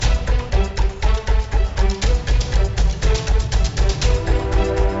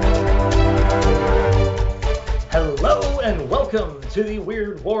to the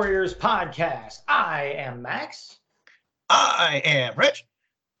Weird Warriors podcast. I am Max. I am Rich.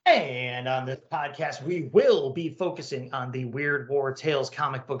 And on this podcast, we will be focusing on the Weird War Tales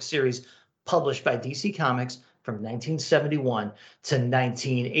comic book series published by DC Comics from 1971 to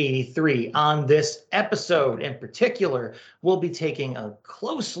 1983. On this episode in particular, we'll be taking a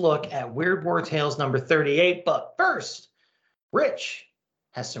close look at Weird War Tales number 38. But first, Rich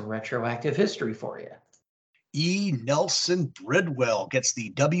has some retroactive history for you. E. Nelson Bridwell gets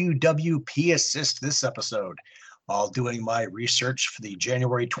the WWP assist this episode. While doing my research for the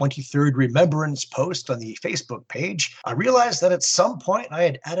January 23rd Remembrance post on the Facebook page, I realized that at some point I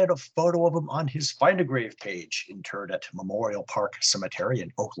had added a photo of him on his Find a Grave page, interred at Memorial Park Cemetery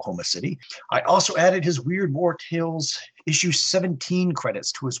in Oklahoma City. I also added his Weird War Tales issue 17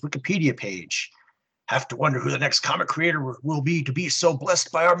 credits to his Wikipedia page. Have to wonder who the next comic creator will be to be so blessed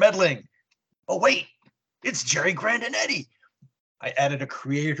by our meddling. Oh wait, it's Jerry Grandinetti. I added a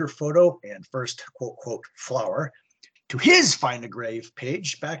creator photo and first quote flower to his Find a Grave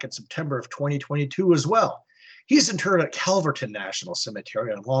page back in September of 2022 as well. He's interred at Calverton National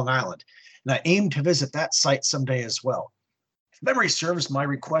Cemetery on Long Island, and I aim to visit that site someday as well. If memory serves, my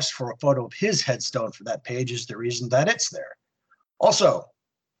request for a photo of his headstone for that page is the reason that it's there. Also,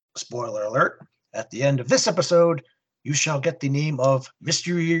 spoiler alert, at the end of this episode, you shall get the name of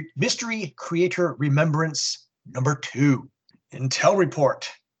Mystery Creator Remembrance number 2. Intel Report,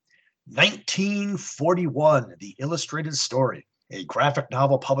 1941, The Illustrated Story, a graphic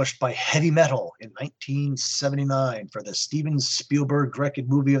novel published by Heavy Metal in 1979 for the Steven Spielberg directed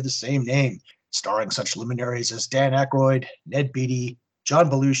movie of the same name, starring such luminaries as Dan Aykroyd, Ned Beatty, John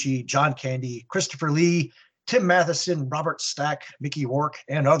Belushi, John Candy, Christopher Lee, Tim Matheson, Robert Stack, Mickey Rourke,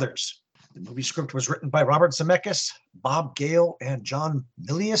 and others. The movie script was written by Robert Zemeckis, Bob Gale, and John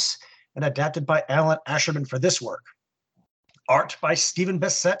Milius, and adapted by Alan Asherman for this work. Art by Stephen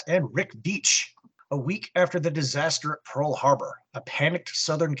Bissett and Rick Veitch. A week after the disaster at Pearl Harbor, a panicked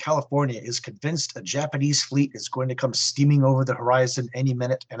Southern California is convinced a Japanese fleet is going to come steaming over the horizon any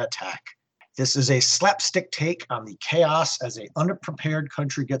minute and attack. This is a slapstick take on the chaos as an unprepared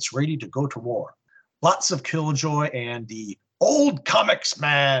country gets ready to go to war. Lots of killjoy, and the old comics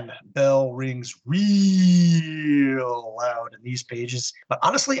man bell rings real loud in these pages. But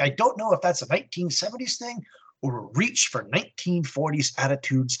honestly, I don't know if that's a 1970s thing or a reach for 1940s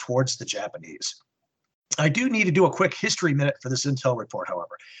attitudes towards the Japanese. I do need to do a quick history minute for this Intel report,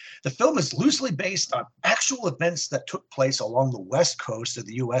 however. The film is loosely based on actual events that took place along the west coast of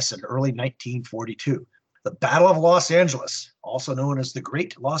the U.S. in early 1942. The Battle of Los Angeles, also known as the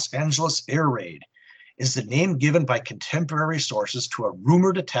Great Los Angeles Air Raid, is the name given by contemporary sources to a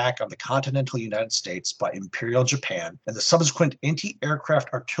rumored attack on the continental United States by Imperial Japan and the subsequent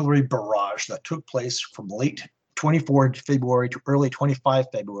anti-aircraft artillery barrage that took place from late 24 February to early 25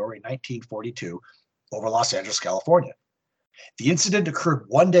 February 1942 over Los Angeles, California. The incident occurred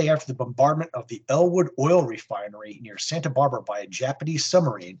one day after the bombardment of the Elwood oil refinery near Santa Barbara by a Japanese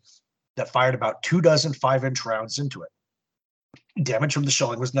submarine that fired about 24 5-inch rounds into it. Damage from the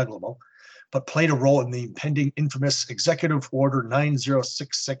shelling was negligible, but played a role in the impending infamous Executive Order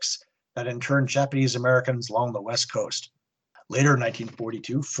 9066 that interned Japanese Americans along the West Coast. Later in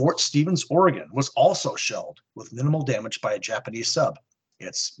 1942, Fort Stevens, Oregon was also shelled with minimal damage by a Japanese sub.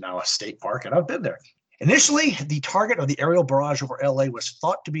 It's now a state park, and I've been there. Initially, the target of the aerial barrage over LA was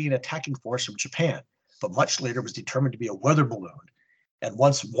thought to be an attacking force from Japan, but much later was determined to be a weather balloon. And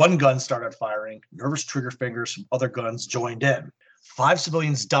once one gun started firing, nervous trigger fingers from other guns joined in. 5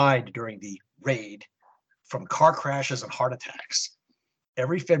 civilians died during the raid from car crashes and heart attacks.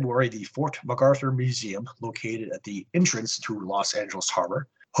 Every February, the Fort MacArthur Museum, located at the entrance to Los Angeles Harbor,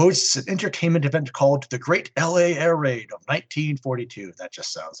 hosts an entertainment event called the Great LA Air Raid of 1942. That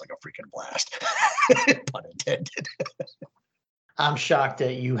just sounds like a freaking blast. Pun intended. I'm shocked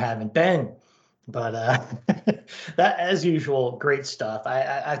that you haven't been. But that, as usual, great stuff.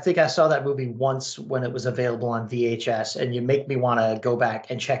 I think I saw that movie once when it was available on VHS, and you make me want to go back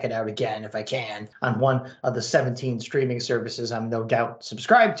and check it out again if I can on one of the 17 streaming services I'm no doubt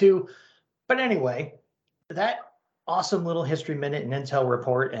subscribed to. But anyway, that awesome little history minute and Intel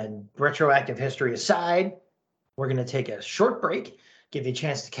report and retroactive history aside, we're going to take a short break, give you a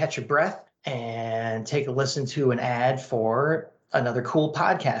chance to catch your breath, and take a listen to an ad for another cool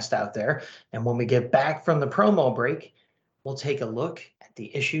podcast out there. And when we get back from the promo break, we'll take a look at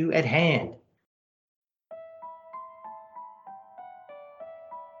the issue at hand.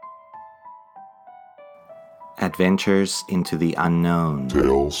 Adventures into the unknown.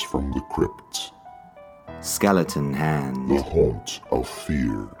 Tales from the crypt. Skeleton Hand. The haunt of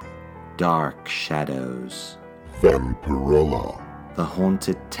fear. Dark shadows. Vampirella. The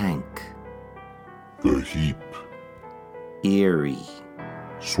Haunted Tank. The Heap. Eerie.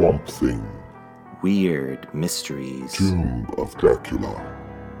 Swamp Thing. Weird Mysteries. Tomb of Dracula.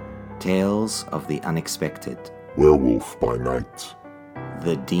 Tales of the Unexpected. Werewolf by Night.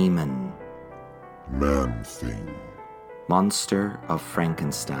 The Demon. Man Thing. Monster of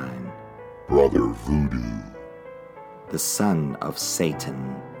Frankenstein. Brother Voodoo. The Son of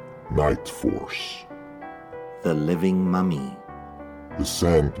Satan. Night Force. The Living Mummy. The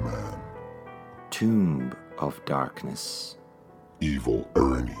Sandman. Tomb of Darkness. Evil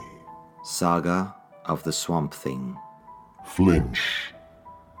Ernie. Saga of the Swamp Thing. Flinch.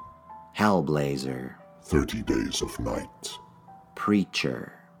 Hellblazer. 30 Days of Night.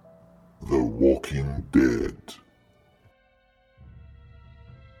 Preacher. The Walking Dead.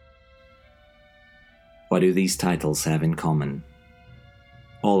 What do these titles have in common?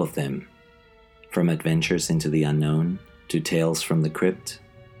 All of them, from Adventures into the Unknown to Tales from the Crypt,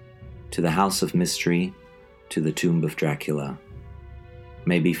 to the House of Mystery, to the Tomb of Dracula,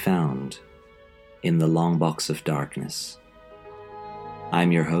 may be found in the Long Box of Darkness.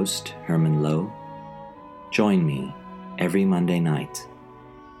 I'm your host, Herman Lowe. Join me every Monday night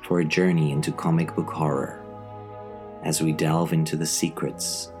for a journey into comic book horror as we delve into the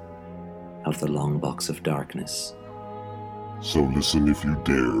secrets of the Long Box of Darkness. So listen if you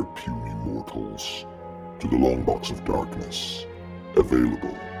dare, puny mortals, to the Long Box of Darkness,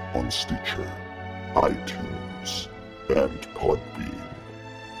 available on Stitcher, iTunes, and Podbean.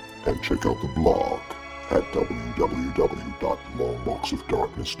 And check out the blog at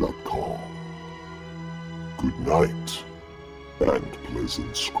www.longboxofdarkness.com. Good night, and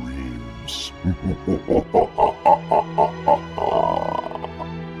pleasant screams.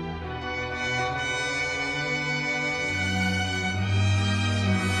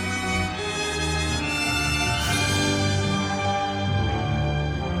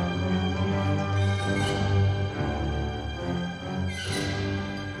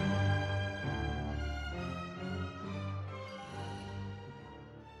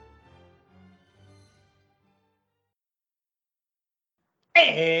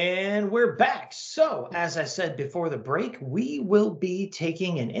 And we're back. So, as I said before the break, we will be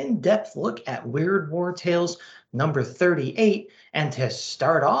taking an in-depth look at Weird War Tales number 38. And to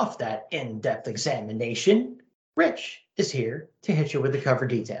start off that in-depth examination, Rich is here to hit you with the cover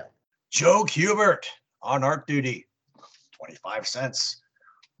detail. Joe Kubert on art duty. 25 cents.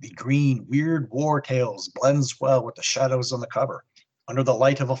 The green Weird War Tales blends well with the shadows on the cover. Under the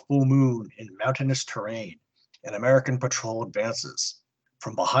light of a full moon in mountainous terrain, an American patrol advances.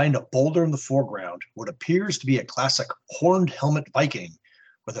 From behind a boulder in the foreground, what appears to be a classic horned helmet Viking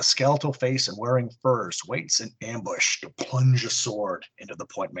with a skeletal face and wearing furs waits in ambush to plunge a sword into the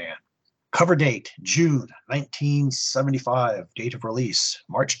point man. Cover date, June 1975. Date of release,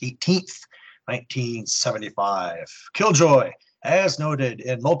 March 18th, 1975. Killjoy, as noted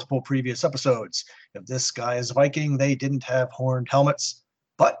in multiple previous episodes, if this guy is Viking, they didn't have horned helmets.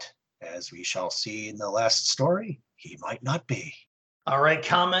 But, as we shall see in the last story, he might not be. All right,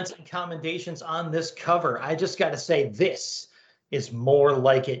 comments and commendations on this cover. I just got to say, this is more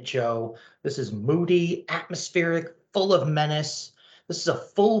like it, Joe. This is moody, atmospheric, full of menace. This is a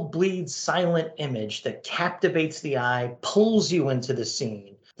full bleed silent image that captivates the eye, pulls you into the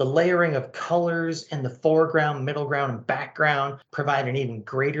scene. The layering of colors in the foreground, middle ground, and background provide an even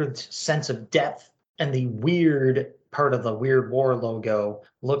greater sense of depth. And the weird part of the Weird War logo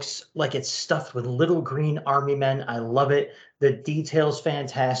looks like it's stuffed with little green army men. I love it. The detail's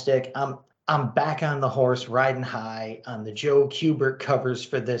fantastic. I'm back on the horse, riding high on the Joe Kubert covers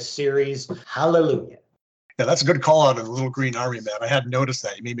for this series. Hallelujah. Yeah, that's a good call out of the little green army man. I hadn't noticed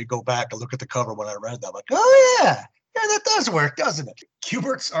that. You made me go back and look at the cover when I read that. Like, oh yeah, that does work, doesn't it?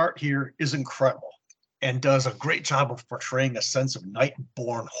 Kubert's art here is incredible and does a great job of portraying a sense of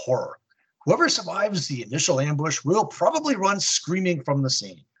night-born horror. Whoever survives the initial ambush will probably run screaming from the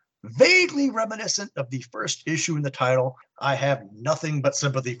scene. Vaguely reminiscent of the first issue in the title, I have nothing but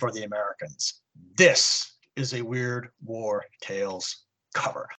sympathy for the Americans. This is a Weird War Tales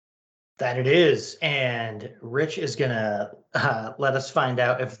cover. That it is. And Rich is going to let us find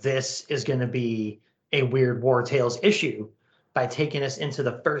out if this is going to be a Weird War Tales issue by taking us into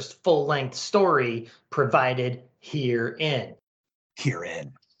the first full-length story provided herein.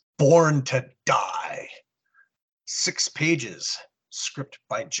 Born to Die. 6 pages. Script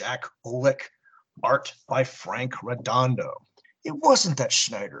by Jack Olick. Art by Frank Redondo. It wasn't that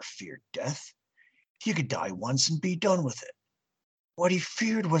Schneider feared death. He could die once and be done with it. What he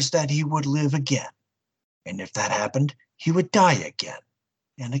feared was that he would live again. And if that happened, he would die again,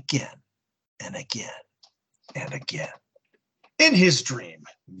 and again, and again, and again. In his dream,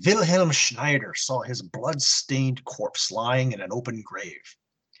 Wilhelm Schneider saw his blood-stained corpse lying in an open grave.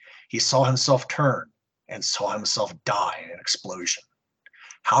 He saw himself turn and saw himself die in an explosion.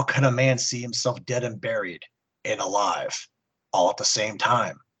 How can a man see himself dead and buried and alive all at the same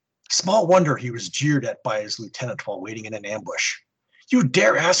time? Small wonder he was jeered at by his lieutenant while waiting in an ambush. You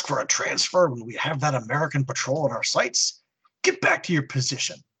dare ask for a transfer when we have that American patrol in our sights? Get back to your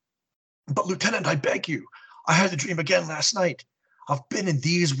position. But Lieutenant, I beg you, I had the dream again last night. I've been in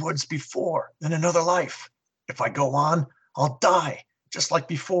these woods before, in another life. If I go on, I'll die, just like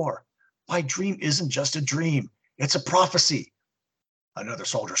before. My dream isn't just a dream, it's a prophecy. Another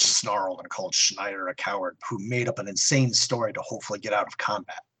soldier snarled and called Schneider a coward who made up an insane story to hopefully get out of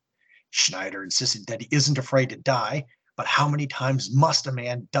combat. Schneider insisted that he isn't afraid to die, but how many times must a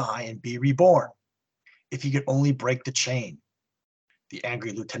man die and be reborn? If he could only break the chain. The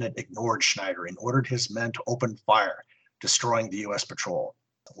angry lieutenant ignored Schneider and ordered his men to open fire, destroying the U.S. patrol.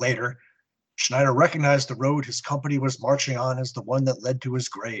 Later, Schneider recognized the road his company was marching on as the one that led to his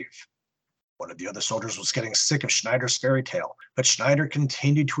grave. One of the other soldiers was getting sick of Schneider's fairy tale, but Schneider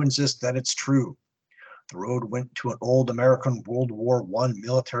continued to insist that it's true. The road went to an old American World War I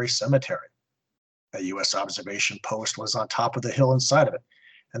military cemetery. A U.S. observation post was on top of the hill inside of it,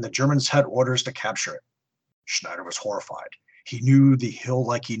 and the Germans had orders to capture it. Schneider was horrified. He knew the hill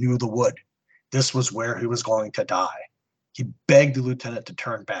like he knew the wood. This was where he was going to die. He begged the lieutenant to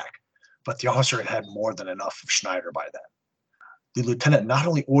turn back, but the officer had had more than enough of Schneider by then. The lieutenant not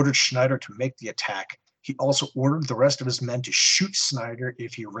only ordered Schneider to make the attack, he also ordered the rest of his men to shoot Schneider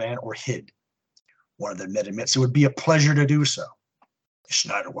if he ran or hid. One of the men admits it would be a pleasure to do so.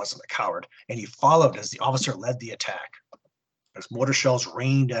 Schneider wasn't a coward, and he followed as the officer led the attack. As mortar shells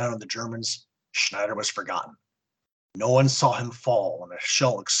rained down on the Germans, Schneider was forgotten. No one saw him fall when a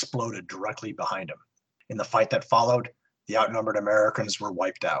shell exploded directly behind him. In the fight that followed, the outnumbered Americans were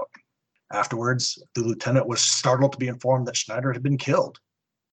wiped out. Afterwards, the lieutenant was startled to be informed that Schneider had been killed.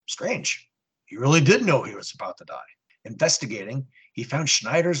 Strange. He really did know he was about to die. Investigating, he found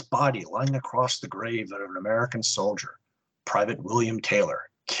Schneider's body lying across the grave of an American soldier, Private William Taylor,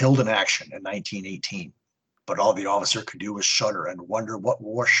 killed in action in 1918. But all the officer could do was shudder and wonder what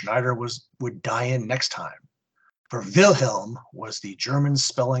war Schneider would die in next time. For Wilhelm was the German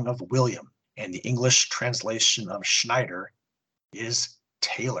spelling of William, and the English translation of Schneider is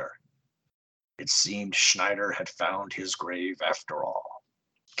Taylor. It seemed Schneider had found his grave after all.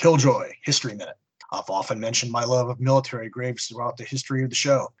 Killjoy, History Minute. I've often mentioned my love of military graves throughout the history of the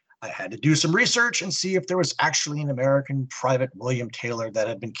show. I had to do some research and see if there was actually an American Private William Taylor that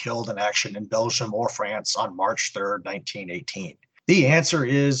had been killed in action in Belgium or France on March 3rd, 1918. The answer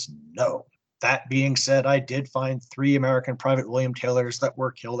is no. That being said, I did find 3 American Private William Taylors that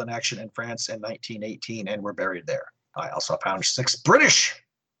were killed in action in France in 1918 and were buried there. I also found 6 British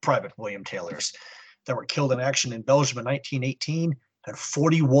Private William Taylors that were killed in action in Belgium in 1918 and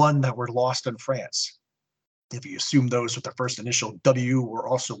 41 that were lost in France. If you assume those with the first initial W were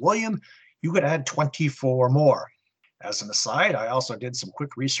also William, you could add 24 more. As an aside, I also did some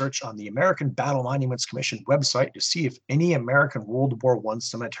quick research on the American Battle Monuments Commission website to see if any American World War I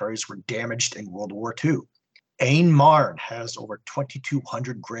cemeteries were damaged in World War II. Ain Marne has over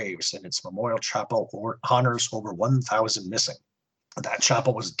 2,200 graves, and its memorial chapel honors over 1,000 missing. That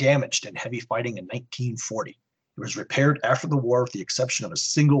chapel was damaged in heavy fighting in 1940. It was repaired after the war with the exception of a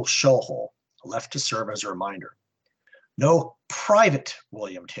single shell hole, left to serve as a reminder. No private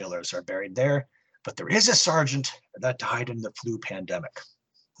William Taylors are buried there, but there is a sergeant that died in the flu pandemic,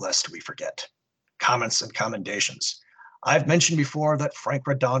 lest we forget. Comments and commendations. I've mentioned before that Frank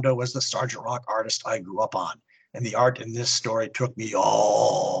Redondo was the Sergeant Rock artist I grew up on, and the art in this story took me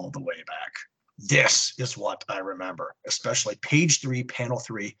all the way back. This is what I remember, especially page 3, panel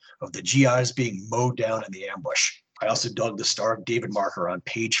 3 of the GIs being mowed down in the ambush. I also dug the Star of David marker on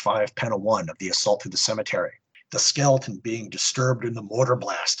page 5, panel 1 of the assault through the cemetery. The skeleton being disturbed in the mortar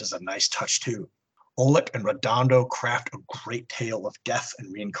blast is a nice touch too. Olick and Redondo craft a great tale of death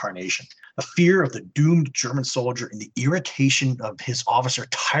and reincarnation. The fear of the doomed German soldier and the irritation of his officer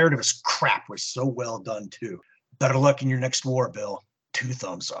tired of his crap was so well done too. Better luck in your next war, Bill. 2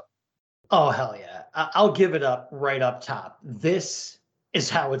 thumbs up. Oh, hell yeah. I'll give it up right up top. This is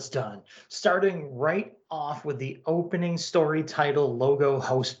how it's done. Starting right off with the opening story title logo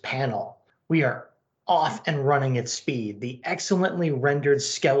host panel. We are off and running at speed. The excellently rendered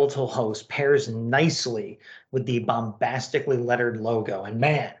skeletal host pairs nicely with the bombastically lettered logo. And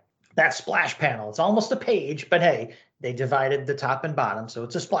man, that splash panel, it's almost a page, but hey, they divided the top and bottom, so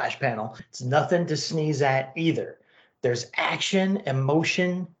it's a splash panel. It's nothing to sneeze at either. There's action,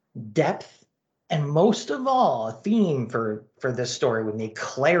 emotion, depth, And most of all, a theme for this story would need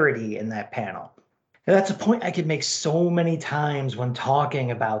clarity in that panel. And that's a point I could make so many times when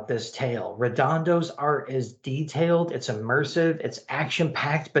talking about this tale. Redondo's art is detailed, it's immersive, it's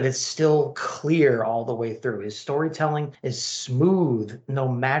action-packed, but it's still clear all the way through. His storytelling is smooth no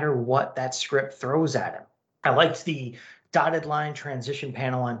matter what that script throws at him. I liked the dotted line transition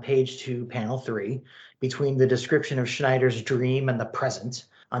panel on page 2, panel 3, between the description of Schneider's dream and the present.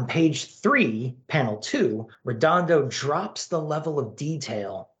 On page 3, panel 2, Redondo drops the level of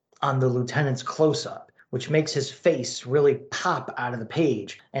detail on the lieutenant's close-up, which makes his face really pop out of the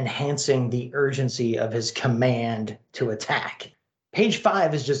page, enhancing the urgency of his command to attack. Page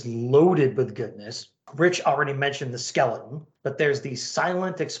 5 is just loaded with goodness. Rich already mentioned the skeleton, but there's the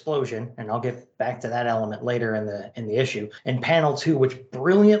silent explosion, and I'll get back to that element later in the issue, in panel 2, which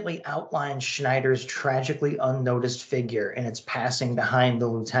brilliantly outlines Schneider's tragically unnoticed figure in its passing behind the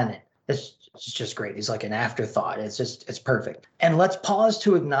lieutenant. It's just great. He's like an afterthought. It's perfect. And let's pause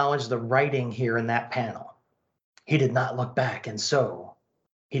to acknowledge the writing here in that panel. He did not look back, and so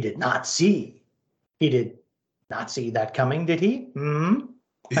he did not see. He did not see that coming, did he?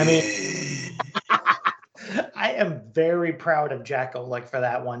 I mean, I am very proud of Jack Olich for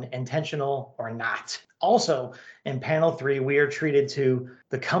that one, intentional or not. Also, in panel 3, we are treated to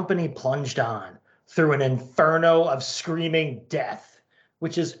the company plunged on through an inferno of screaming death,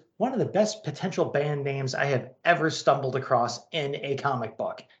 which is one of the best potential band names I have ever stumbled across in a comic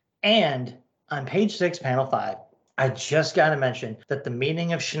book. And on page 6, panel 5, I just got to mention that the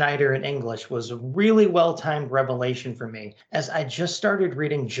meaning of Schneider in English was a really well-timed revelation for me, as I just started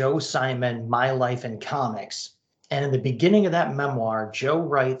reading Joe Simon, My Life in Comics. And in the beginning of that memoir, Joe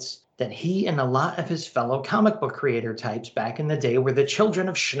writes that he and a lot of his fellow comic book creator types back in the day were the children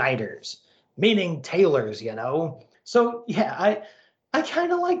of Schneiders, meaning tailors, you know? So yeah, I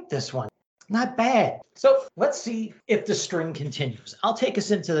kind of like this one. Not bad. So let's see if the string continues. I'll take us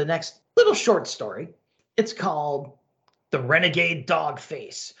into the next little short story. It's called The Renegade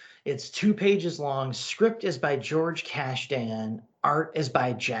Dogface. It's 2 pages long. Script is by George Kashdan. Art is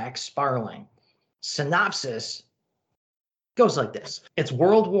by Jack Sparling. Synopsis goes like this. It's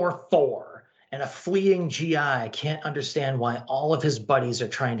World War IV, and a fleeing GI can't understand why all of his buddies are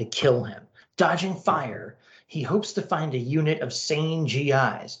trying to kill him. Dodging fire, he hopes to find a unit of sane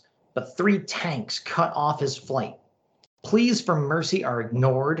GIs, but 3 tanks cut off his flight. Pleas for mercy are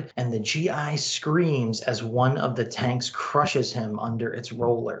ignored, and the GI screams as one of the tanks crushes him under its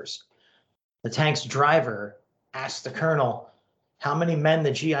rollers. The tank's driver asks the colonel how many men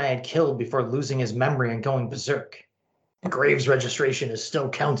the GI had killed before losing his memory and going berserk. Graves registration is still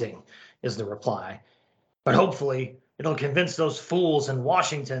counting, is the reply. But hopefully, it'll convince those fools in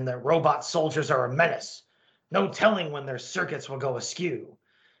Washington that robot soldiers are a menace. No telling when their circuits will go askew.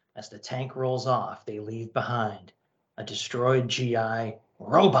 As the tank rolls off, they leave behind a destroyed GI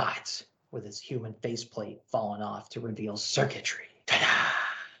robot with its human faceplate falling off to reveal circuitry. Ta-da!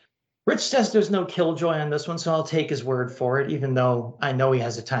 Rich says there's no killjoy on this one, so I'll take his word for it, even though I know he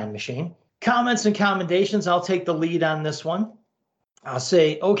has a time machine. Comments and commendations, I'll take the lead on this one. I'll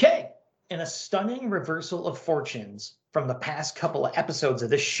say, okay, in a stunning reversal of fortunes from the past couple of episodes of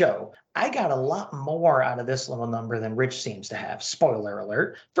this show, I got a lot more out of this little number than Rich seems to have. Spoiler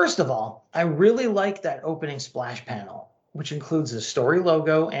alert. First of all, I really like that opening splash panel, which includes the story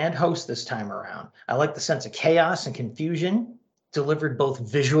logo and host this time around. I like the sense of chaos and confusion delivered both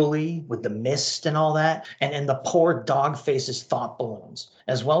visually with the mist and all that, and in the poor Dogface's thought balloons,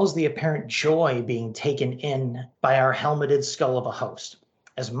 as well as the apparent joy being taken in by our helmeted skull of a host.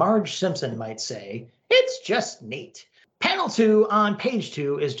 As Marge Simpson might say, it's just neat. Panel 2 on page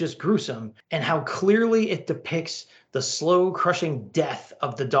 2 is just gruesome, and how clearly it depicts the slow crushing death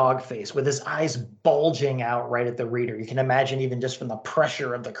of the Dogface with his eyes bulging out right at the reader. You can imagine even just from the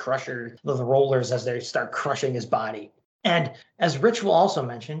pressure of the rollers as they start crushing his body. And as Rich will also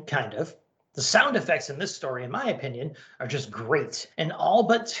mention, the sound effects in this story, in my opinion, are just great. In all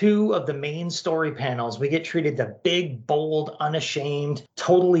but 2 of the main story panels, we get treated to big, bold, unashamed,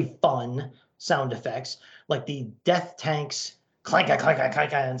 totally fun sound effects, like the death tanks, clanka, clanka,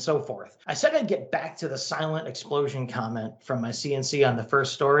 clanka, and so forth. I said I'd get back to the silent explosion comment from my CNC on the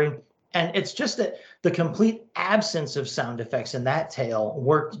first story, and it's just that the complete absence of sound effects in that tale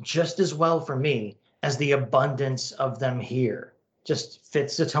worked just as well for me as the abundance of them here. Just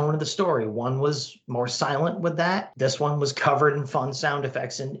fits the tone of the story. One was more silent with that. This one was covered in fun sound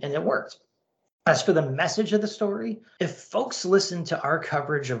effects, and it worked. As for the message of the story, if folks listen to our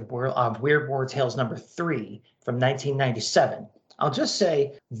coverage of Weird War Tales number 3 from 1997, I'll just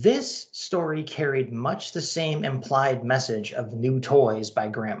say this story carried much the same implied message of New Toys by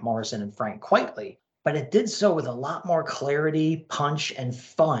Grant Morrison and Frank Quitely, but it did so with a lot more clarity, punch, and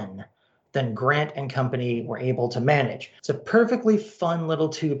fun than Grant and company were able to manage. It's a perfectly fun little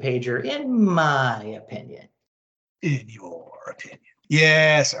two-pager, in my opinion. In your opinion.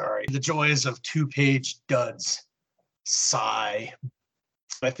 Yeah, sorry. The joys of two-page duds. Sigh.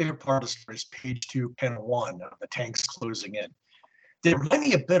 My favorite part of the story is page 2, panel 1, of the tanks closing in. They remind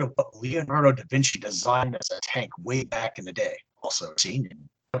me a bit of what Leonardo da Vinci designed as a tank way back in the day. Also seen in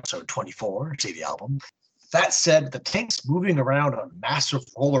episode 24, see the album. That said, the tanks moving around on massive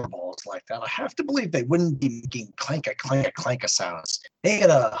rollerballs like that, I have to believe they wouldn't be making clanka sounds. They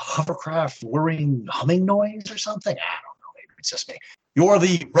had a hovercraft whirring humming noise or something? I don't know, maybe it's just me. You're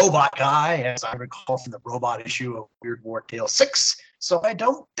the robot guy, as I recall from the robot issue of Weird War Tale 6, so I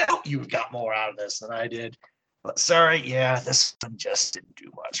don't doubt you got more out of this than I did. But sorry, yeah, this one just didn't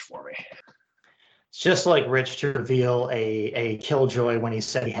do much for me. It's just like Rich to reveal a killjoy when he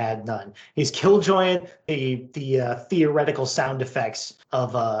said he had none. He's killjoying the theoretical sound effects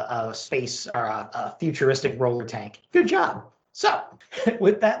of a space or a futuristic roller tank. Good job. So,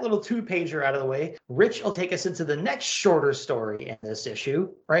 with that little two-pager out of the way, Rich will take us into the next shorter story in this issue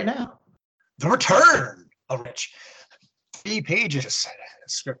right now. The Return of Rich. 3 pages.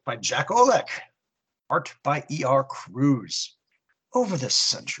 Script by Jack Olek. Art by E.R. Cruz. Over the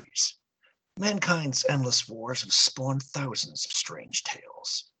centuries, mankind's endless wars have spawned thousands of strange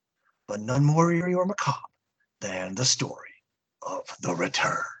tales, but none more eerie or macabre than the story of The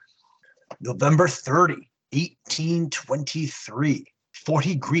Return. November 30, 1823.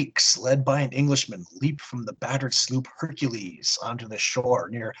 40 Greeks, led by an Englishman, leap from the battered sloop Hercules onto the shore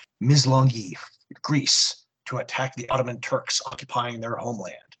near Missolonghi, Greece, to attack the Ottoman Turks occupying their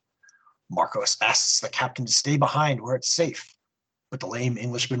homeland. Marcos asks the captain to stay behind where it's safe, but the lame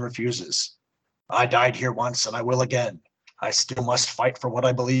Englishman refuses. I died here once and I will again. I still must fight for what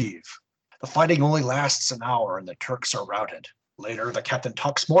I believe. The fighting only lasts an hour and the Turks are routed. Later, the captain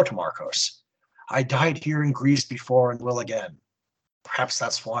talks more to Marcos. I died here in Greece before and will again. Perhaps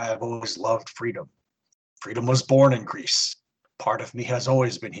that's why I've always loved freedom. Freedom was born in Greece. Part of me has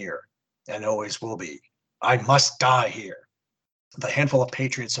always been here and always will be. I must die here. The handful of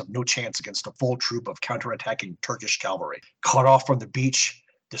patriots have no chance against a full troop of counterattacking Turkish cavalry. Caught off from the beach,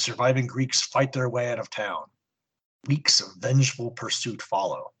 the surviving Greeks fight their way out of town. Weeks of vengeful pursuit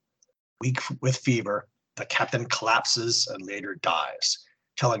follow. Weak with fever, the captain collapses and later dies,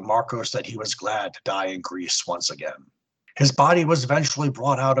 telling Marcos that he was glad to die in Greece once again. His body was eventually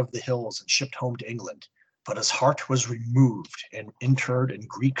brought out of the hills and shipped home to England, but his heart was removed and interred in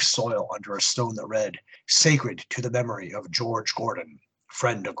Greek soil under a stone that read, "Sacred to the memory of George Gordon,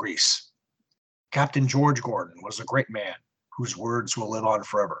 friend of Greece." Captain George Gordon was a great man whose words will live on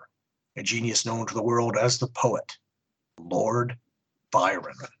forever, a genius known to the world as the poet, Lord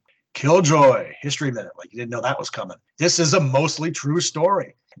Byron. Killjoy, History Minute, like you didn't know that was coming. This is a mostly true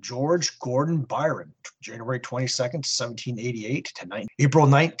story. George Gordon Byron, January 22nd, 1788 to April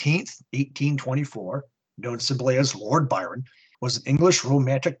 19th, 1824, known simply as Lord Byron, was an English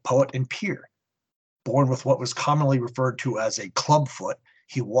romantic poet and peer. Born with what was commonly referred to as a club foot,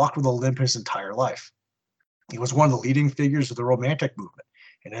 he walked with a limp his entire life. He was one of the leading figures of the Romantic movement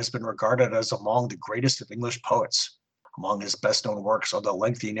and has been regarded as among the greatest of English poets. Among his best-known works are the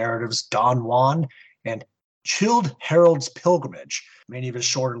lengthy narratives Don Juan and Childe Harold's Pilgrimage. Many of his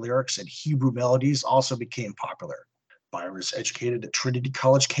shorter lyrics and Hebrew melodies also became popular. Byron was educated at Trinity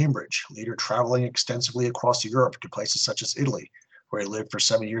College, Cambridge, later traveling extensively across Europe to places such as Italy, where he lived for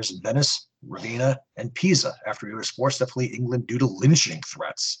 7 years in Venice, Ravenna, and Pisa after he was forced to flee England due to lynching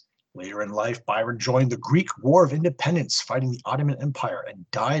threats. Later in life, Byron joined the Greek War of Independence, fighting the Ottoman Empire, and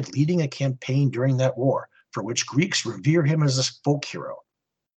died leading a campaign during that war, for which Greeks revere him as a folk hero.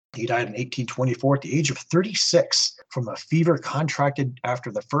 He died in 1824 at the age of 36 from a fever contracted after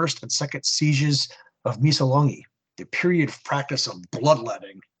the first and second sieges of Missolonghi. The period of practice of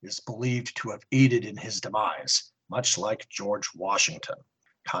bloodletting is believed to have aided in his demise, much like George Washington.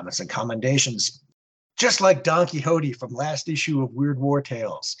 Comments and commendations. Just like Don Quixote from last issue of Weird War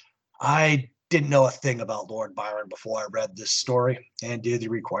Tales, I didn't know a thing about Lord Byron before I read this story and did the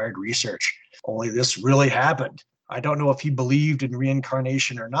required research. Only this really happened. I don't know if he believed in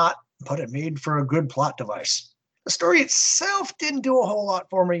reincarnation or not, but it made for a good plot device. The story itself didn't do a whole lot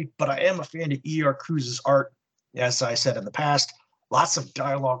for me, but I am a fan of E.R. Cruz's art. As I said in the past, lots of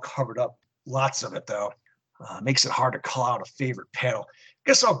dialogue covered up. Lots of it, though. Makes it hard to call out a favorite panel.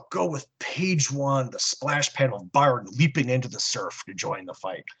 Guess I'll go with page 1, the splash panel of Byron leaping into the surf to join the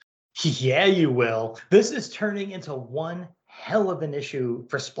fight. Yeah, you will. This is turning into one hell of an issue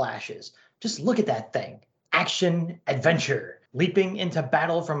for splashes. Just look at that thing. Action, adventure, leaping into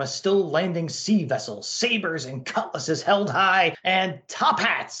battle from a still landing sea vessel, sabers and cutlasses held high, and top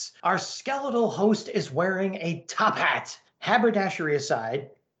hats. Our skeletal host is wearing a top hat. Haberdashery aside,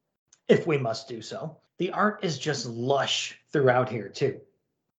 if we must do so, the art is just lush throughout here too.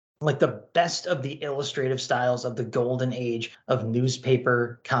 Like the best of the illustrative styles of the golden age of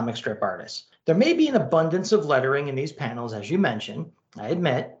newspaper comic strip artists. There may be an abundance of lettering in these panels, as you mentioned, I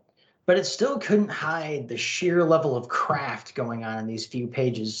admit, but it still couldn't hide the sheer level of craft going on in these few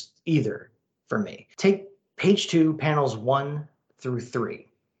pages either for me. Take page 2, panels 1 through 3,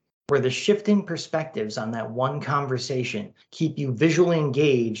 where the shifting perspectives on that one conversation keep you visually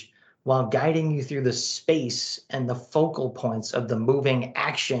engaged while guiding you through the space and the focal points of the moving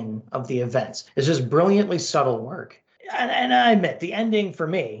action of the events. It's just brilliantly subtle work. And I admit, the ending for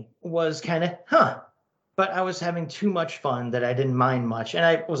me was kind of, but I was having too much fun that I didn't mind much. And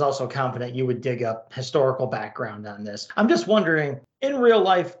I was also confident you would dig up historical background on this. I'm just wondering, in real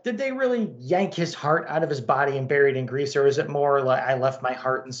life, did they really yank his heart out of his body and bury it in Greece? Or is it more like I left my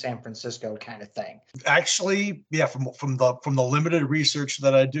heart in San Francisco kind of thing? Actually, yeah, from the limited research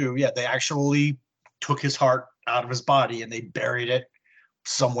that I do, yeah, they actually took his heart out of his body and they buried it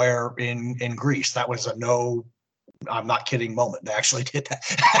somewhere in Greece. That was a no, I'm not kidding moment. They actually did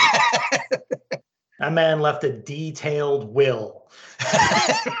that. That man left a detailed will.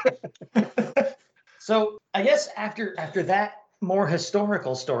 So I guess after that more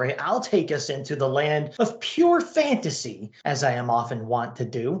historical story, I'll take us into the land of pure fantasy, as I am often wont to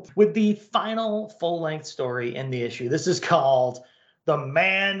do, with the final full-length story in the issue. This is called The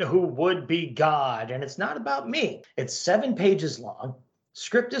Man Who Would Be God, and it's not about me. It's 7 pages long.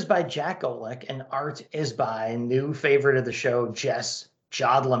 Script is by Jack Olick, and art is by new favorite of the show, Jess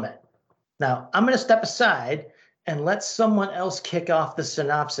Jodleman. Now, I'm going to step aside and let someone else kick off the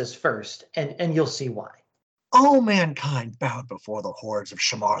synopsis first, and you'll see why. All mankind bowed before the hordes of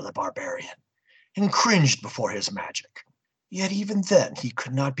Shamar the Barbarian and cringed before his magic. Yet even then he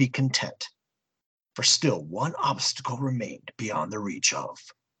could not be content, for still one obstacle remained beyond the reach of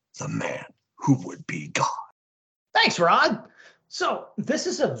the man who would be God. Thanks, Rod. So this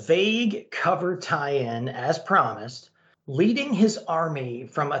is a vague cover tie-in, as promised. Leading his army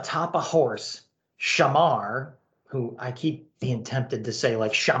from atop a horse, Shamar, who I keep being tempted to say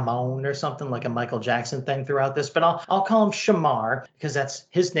like Shamon or something like a Michael Jackson thing throughout this, but I'll call him Shamar because that's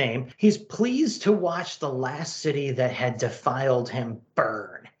his name. He's pleased to watch the last city that had defiled him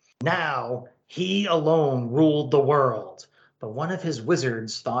burn. Now he alone ruled the world, but one of his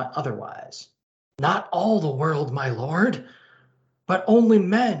wizards thought otherwise. Not all the world, my lord, but only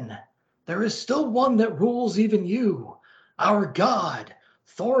men. There is still one that rules even you. Our God,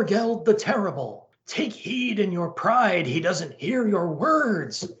 Thorgeld the Terrible. Take heed in your pride, he doesn't hear your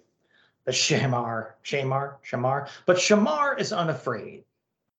words. But Shamar is unafraid.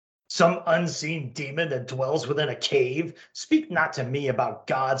 Some unseen demon that dwells within a cave. Speak not to me about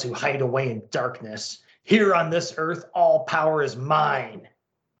gods who hide away in darkness. Here on this earth, all power is mine.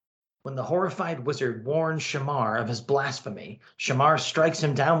 When the horrified wizard warns Shamar of his blasphemy, Shamar strikes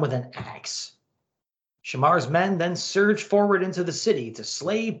him down with an axe. Shamar's men then surge forward into the city to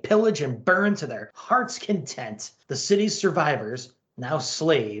slay, pillage, and burn to their heart's content. The city's survivors, now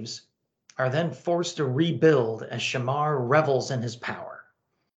slaves, are then forced to rebuild as Shamar revels in his power.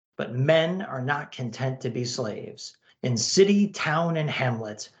 But men are not content to be slaves. In city, town, and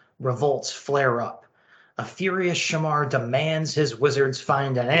hamlet, revolts flare up. A furious Shamar demands his wizards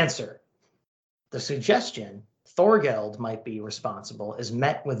find an answer. The suggestion Thorgeld might be responsible is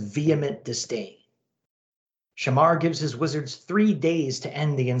met with vehement disdain. Shamar gives his wizards 3 days to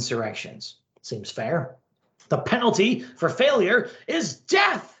end the insurrections. Seems fair. The penalty for failure is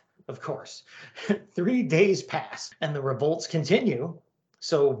death, of course. 3 days pass, and the revolts continue.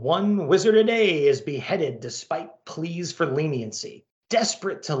 So 1 wizard a day is beheaded despite pleas for leniency.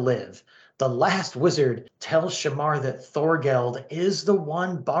 Desperate to live, the last wizard tells Shamar that Thorgeld is the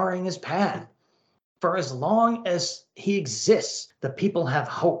one barring his path. For as long as he exists, the people have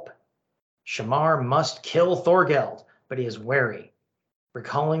hope. Shamar must kill Thorgeld, but he is wary,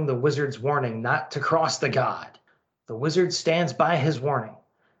 recalling the wizard's warning not to cross the god. The wizard stands by his warning.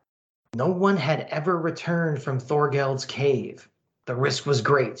 No one had ever returned from Thorgeld's cave. The risk was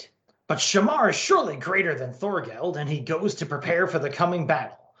great, but Shamar is surely greater than Thorgeld, and he goes to prepare for the coming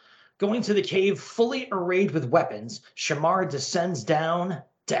battle. Going to the cave fully arrayed with weapons, Shamar descends down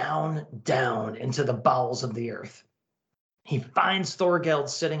into the bowels of the earth. He finds Thorgeld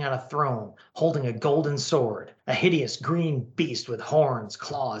sitting on a throne, holding a golden sword, a hideous green beast with horns,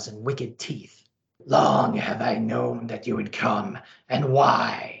 claws, and wicked teeth. Long have I known that you would come, and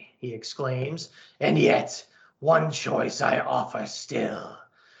why, he exclaims. And yet, one choice I offer still.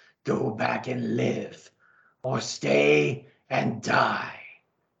 Go back and live, or stay and die.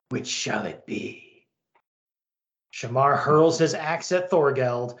 Which shall it be? Shamar hurls his axe at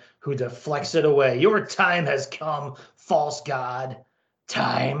Thorgeld, who deflects it away. Your time has come, false god.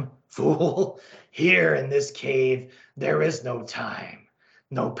 Time, fool. Here in this cave, there is no time.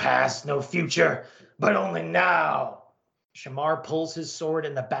 No past, no future, but only now. Shamar pulls his sword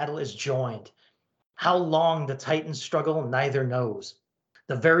and the battle is joined. How long the Titans struggle, neither knows.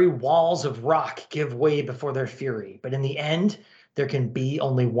 The very walls of rock give way before their fury, but in the end, there can be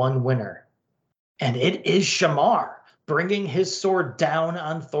only one winner. And it is Shamar, bringing his sword down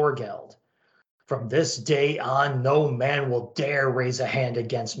on Thorgeld. From this day on, no man will dare raise a hand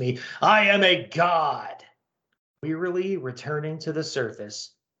against me. I am a god. Wearily returning to the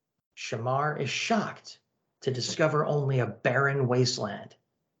surface, Shamar is shocked to discover only a barren wasteland.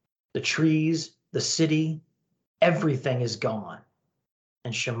 The trees, the city, everything is gone.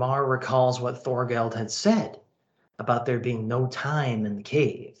 And Shamar recalls what Thorgeld had said about there being no time in the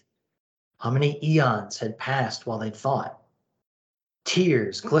cave. How many eons had passed while they'd fought?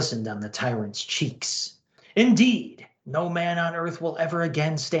 Tears glistened on the tyrant's cheeks. Indeed, no man on earth will ever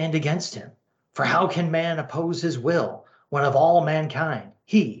again stand against him. For how can man oppose his will when of all mankind,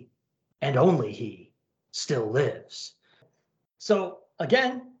 he, and only he, still lives? So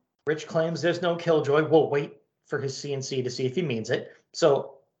again, Rich claims there's no killjoy. We'll wait for his CNC to see if he means it.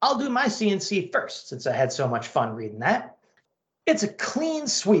 So I'll do my CNC first, since I had so much fun reading that. It's a clean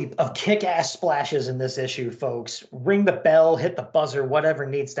sweep of kick-ass splashes in this issue, folks. Ring the bell, hit the buzzer, whatever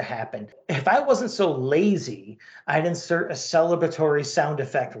needs to happen. If I wasn't so lazy, I'd insert a celebratory sound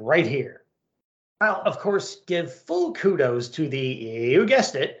effect right here. I'll, of course, give full kudos to the, you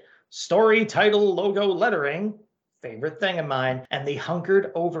guessed it, story, title, logo, lettering, favorite thing of mine, and the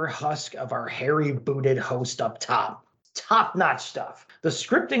hunkered over husk of our hairy booted host up top. Top-notch stuff. The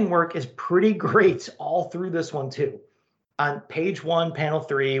scripting work is pretty great all through this one, too. On page 1, panel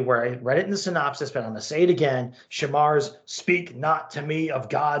 3, where I read it in the synopsis, but I'm going to say it again, Shamar's "Speak not to me of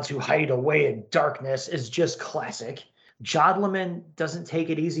gods who hide away in darkness" is just classic. Jodliman doesn't take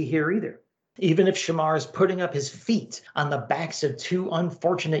it easy here either. Even if Shamar is putting up his feet on the backs of two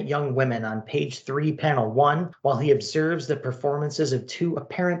unfortunate young women on page 3, panel 1, while he observes the performances of two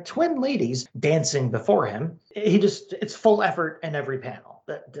apparent twin ladies dancing before him, it's full effort in every panel.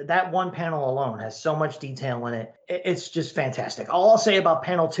 That one panel alone has so much detail in it. It's just fantastic. All I'll say about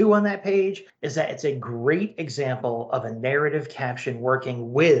panel 2 on that page is that it's a great example of a narrative caption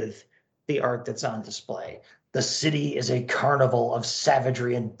working with the art that's on display. The city is a carnival of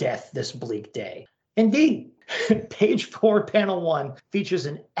savagery and death this bleak day. Indeed, page 4, panel 1 features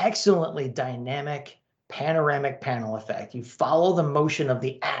an excellently dynamic panoramic panel effect. You follow the motion of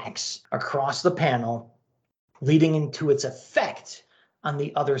the axe across the panel, leading into its effect on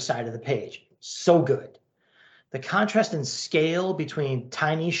the other side of the page. So good. The contrast in scale between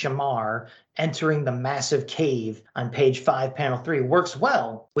tiny Shamar entering the massive cave on page 5, panel 3 works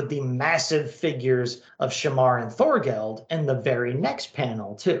well with the massive figures of Shamar and Thorgeld in the very next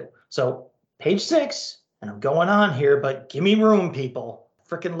panel too. So page 6, and I'm going on here, but give me room, people.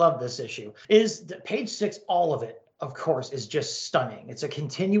 Freaking love this issue. Page 6, all of it, of course, is just stunning. It's a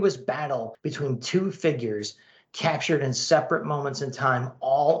continuous battle between two figures captured in separate moments in time,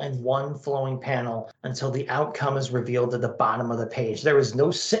 all in one flowing panel until the outcome is revealed at the bottom of the page. There is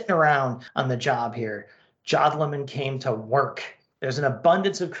no sitting around on the job here. Jodliman came to work. There's an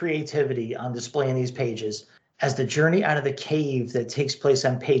abundance of creativity on display in these pages as the journey out of the cave that takes place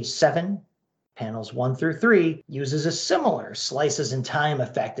on page 7, panels 1 through 3, uses a similar slices in time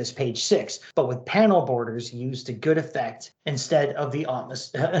effect as page 6, but with panel borders used to good effect instead of the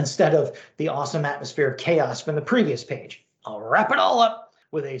awesome atmosphere of chaos from the previous page. I'll wrap it all up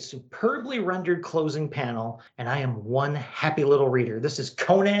with a superbly rendered closing panel, and I am one happy little reader. This is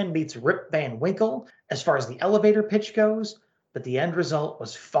Conan meets Rip Van Winkle as far as the elevator pitch goes, but the end result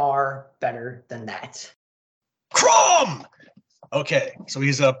was far better than that. Crom! Okay, so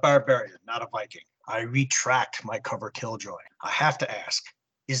he's a barbarian, not a Viking. I retract my cover killjoy. I have to ask,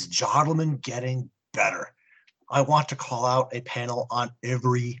 is Jodliman getting better? I want to call out a panel on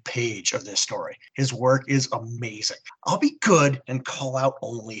every page of this story. His work is amazing. I'll be good and call out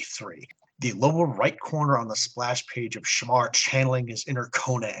only 3. The lower right corner on the splash page of Shamar channeling his inner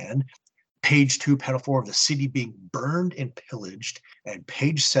Conan, Page 2, panel 4 of the city being burned and pillaged. And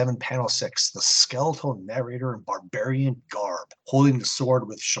page 7, panel 6, the skeletal narrator in barbarian garb, holding the sword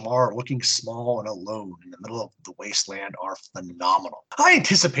with Shamar looking small and alone in the middle of the wasteland are phenomenal. I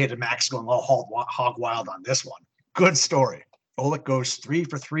anticipated Max going all hog wild on this one. Good story. Oleg goes 3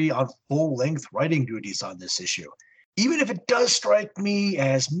 for 3 on full-length writing duties on this issue, even if it does strike me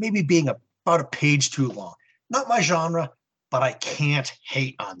as maybe being about a page too long. Not my genre, but I can't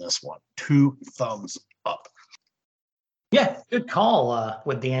hate on this one. 2 thumbs up. Yeah, good call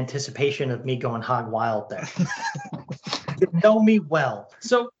with the anticipation of me going hog wild there. You know me well.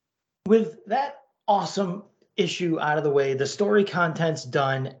 So with that awesome issue out of the way, the story content's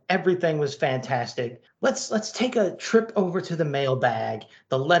done, everything was fantastic. Let's take a trip over to the mailbag,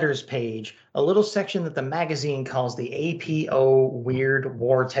 the letters page, a little section that the magazine calls the APO Weird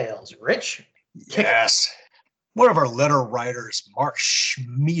War Tales. Rich? Yes. One of our letter writers, Mark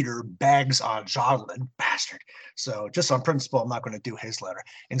Schmieder, bags on Jodlin, bastard. So just on principle, I'm not going to do his letter.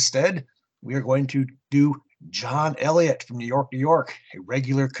 Instead, we are going to do John Elliott from New York, New York, a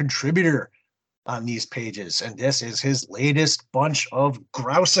regular contributor on these pages. And this is his latest bunch of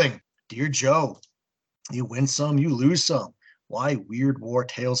grousing. Dear Joe, you win some, you lose some. Why Weird War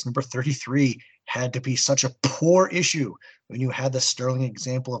Tales number 33 had to be such a poor issue when you had the sterling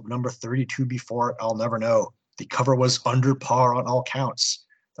example of number 32 before it, I'll never know. The cover was under par on all counts.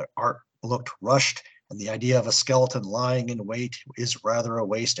 The art looked rushed, and the idea of a skeleton lying in wait is rather a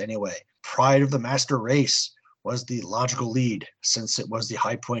waste anyway. Pride of the Master Race was the logical lead, since it was the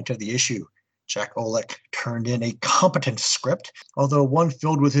high point of the issue. Jack Olek turned in a competent script, although one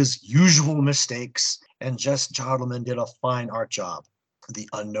filled with his usual mistakes, and Jess Jodlman did a fine art job. The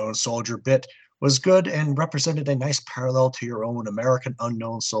Unknown Soldier bit was good and represented a nice parallel to your own American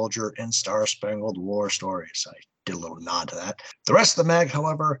Unknown Soldier and Star-Spangled War stories. I did a little nod to that. The rest of the mag,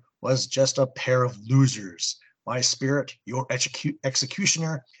 however, was just a pair of losers. My Spirit, Your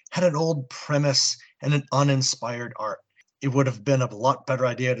Executioner, had an old premise and an uninspired art. It would have been a lot better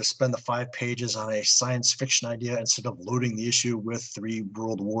idea to spend the 5 pages on a science fiction idea instead of loading the issue with 3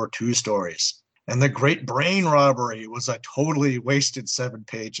 World War II stories. And The Great Brain Robbery was a totally wasted 7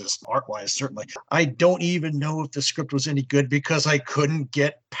 pages, art-wise, certainly. I don't even know if the script was any good because I couldn't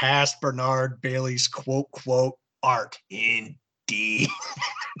get past Bernard Bailey's quote art. Indeed.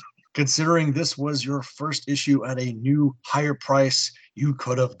 Considering this was your first issue at a new, higher price, you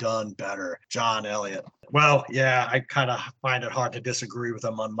could have done better. John Elliott. Well, yeah, I kind of find it hard to disagree with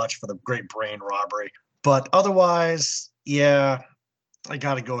him on much for The Great Brain Robbery. But otherwise, yeah, I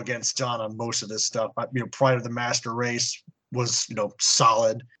got to go against John on most of this stuff. Pride of the Master Race was,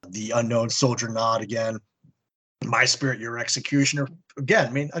 solid. The Unknown Soldier nod again. My Spirit, Your Executioner. Again,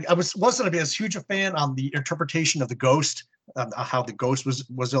 I mean, I wasn't as huge a fan on the interpretation of the Ghost, how the Ghost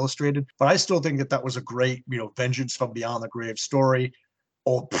was illustrated, but I still think that was a great, Vengeance from Beyond the Grave story.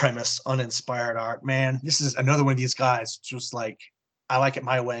 Old premise, uninspired art. Man, this is another one of these guys, just like, I like it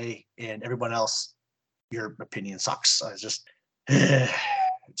my way, and everyone else, your opinion sucks. I just...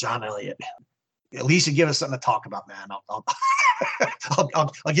 John Elliott. At least you give us something to talk about, man.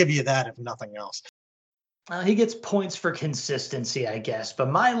 I'll give you that if nothing else. He gets points for consistency, I guess. But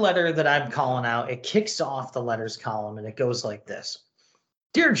my letter that I'm calling out, it kicks off the letters column, and it goes like this.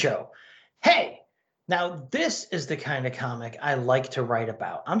 Dear Joe, hey, now this is the kind of comic I like to write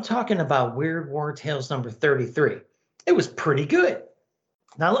about. I'm talking about Weird War Tales number 33. It was pretty good.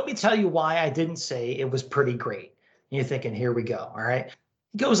 Now let me tell you why I didn't say it was pretty great. You're thinking, here we go, all right?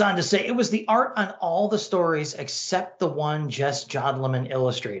 He goes on to say, it was the art on all the stories except the one Jess Jodlman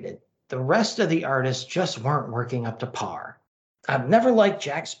illustrated. The rest of the artists just weren't working up to par. I've never liked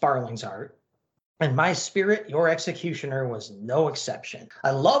Jack Sparling's art, and My Spirit, Your Executioner was no exception.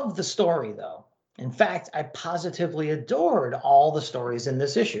 I loved the story, though. In fact, I positively adored all the stories in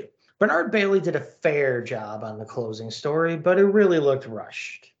this issue. Bernard Bailey did a fair job on the closing story, but it really looked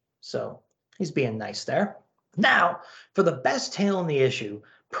rushed. So he's being nice there. Now, for the best tale in the issue,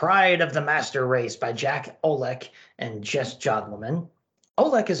 Pride of the Master Race by Jack Olek and Jess Jodlman.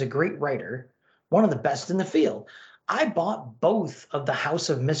 Olek is a great writer, one of the best in the field. I bought both of the House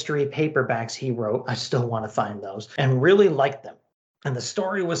of Mystery paperbacks he wrote. I still want to find those and really liked them. And the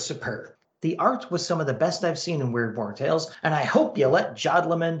story was superb. The art was some of the best I've seen in Weird War Tales, and I hope you let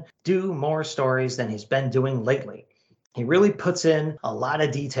Jodlman do more stories than he's been doing lately. He really puts in a lot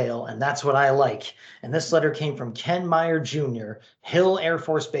of detail, and that's what I like. And this letter came from Ken Meyer Jr., Hill Air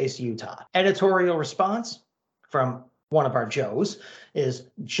Force Base, Utah. Editorial response from one of our Joes is,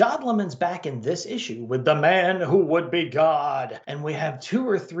 Jodlman's back in this issue with The Man Who Would Be God. And we have 2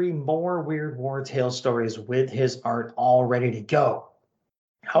 or 3 more Weird War Tale stories with his art all ready to go.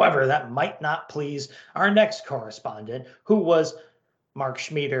 However, that might not please our next correspondent, who was Mark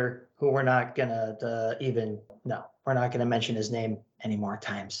Schmieder, who we're not gonna we're not gonna mention his name any more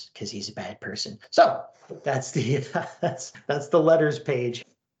times because he's a bad person. So that's the that's the letters page.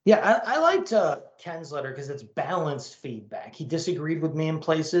 Yeah, I liked Ken's letter because it's balanced feedback. He disagreed with me in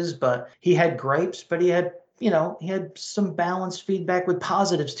places, but he had gripes, but he had some balanced feedback with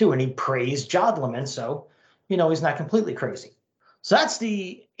positives too, and he praised Jodliman, so he's not completely crazy. So that's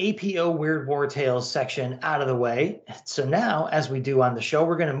the APO Weird War Tales section out of the way. So now, as we do on the show,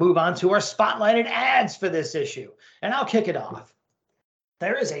 we're going to move on to our spotlighted ads for this issue. And I'll kick it off.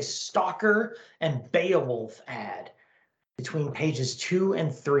 There is a Stalker and Beowulf ad between pages 2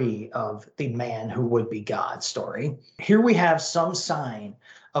 and 3 of The Man Who Would Be God story. Here we have some sign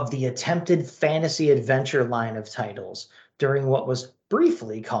of the attempted fantasy adventure line of titles during what was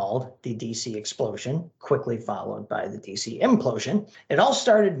briefly called the DC Explosion, quickly followed by the DC Implosion. It all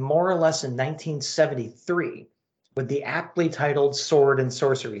started more or less in 1973 with the aptly titled Sword and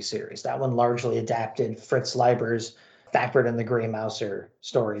Sorcery series. That one largely adapted Fritz Leiber's Thackward and the Grey Mouser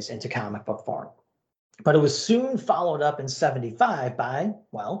stories into comic book form. But it was soon followed up in 75 by,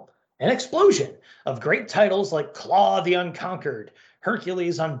 well, an explosion of great titles like Claw the Unconquered,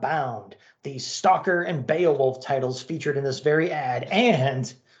 Hercules Unbound, the Stalker and Beowulf titles featured in this very ad,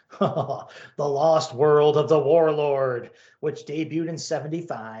 and The Lost World of the Warlord, which debuted in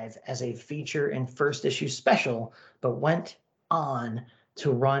 75 as a feature and first issue special, but went on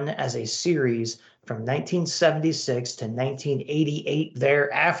to run as a series from 1976 to 1988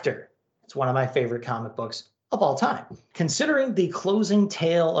 thereafter. It's one of my favorite comic books of all time. Considering the closing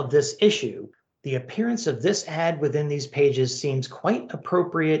tale of this issue, the appearance of this ad within these pages seems quite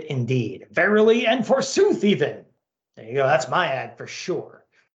appropriate indeed. Verily and forsooth even. There you go. That's my ad for sure.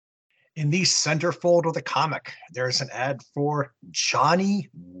 In the centerfold of the comic, there's an ad for Johnny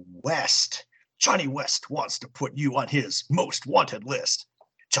West. Johnny West wants to put you on his most wanted list.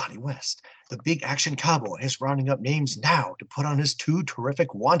 Johnny West, the big action cowboy, is rounding up names now to put on his 2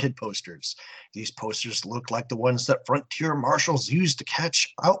 terrific wanted posters. These posters look like the ones that frontier marshals used to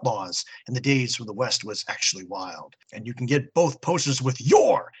catch outlaws in the days when the West was actually wild. And you can get both posters with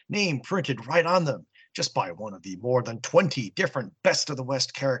your name printed right on them. Just buy one of the more than 20 different Best of the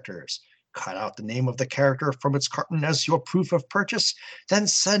West characters. Cut out the name of the character from its carton as your proof of purchase, then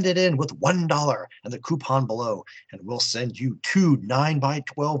send it in with $1 and the coupon below, and we'll send you 2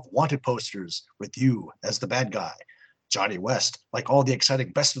 9x12 wanted posters with you as the bad guy. Johnny West, like all the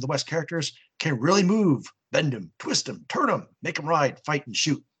exciting Best of the West characters, can really move, bend him, twist him, turn him, make him ride, fight, and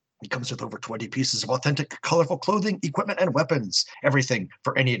shoot. He comes with over 20 pieces of authentic, colorful clothing, equipment, and weapons. Everything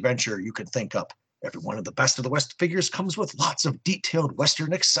for any adventure you can think up. Every one of the Best of the West figures comes with lots of detailed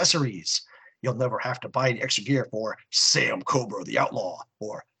Western accessories. You'll never have to buy any extra gear for Sam Cobra the Outlaw,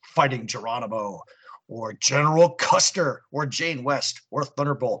 or Fighting Geronimo, or General Custer, or Jane West, or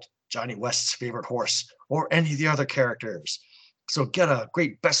Thunderbolt, Johnny West's favorite horse, or any of the other characters. So get a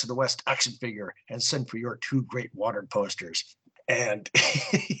great Best of the West action figure and send for your 2 great wanted posters. And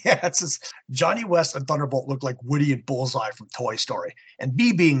yeah, it's just, Johnny West and Thunderbolt look like Woody and Bullseye from Toy Story. And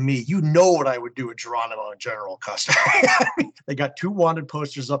me being me, you know what I would do with Geronimo and General Custer. They got 2 wanted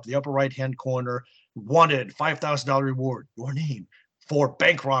posters up in the upper right-hand corner. Wanted, $5,000 reward, your name, for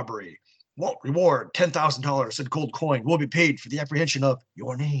bank robbery. Well, reward, $10,000 in gold coin will be paid for the apprehension of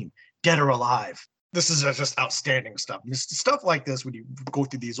your name, dead or alive. This is just outstanding stuff. Stuff like this, when you go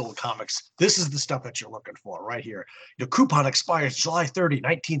through these old comics, this is the stuff that you're looking for right here. The coupon expires July 30,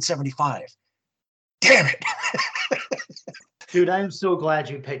 1975. Damn it. Dude, I'm so glad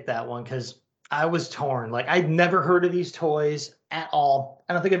you picked that one because I was torn. Like, I'd never heard of these toys at all.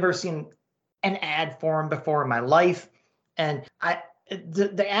 I don't think I've ever seen an ad for them before in my life. And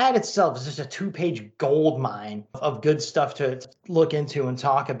the ad itself is just a 2-page gold mine of good stuff to look into and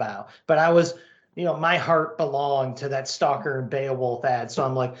talk about. But I was... my heart belonged to that Stalker and Beowulf ad. So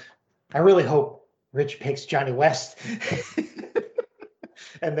I'm like, I really hope Rich picks Johnny West.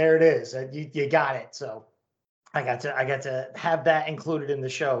 And there it is. You got it. So I got to have that included in the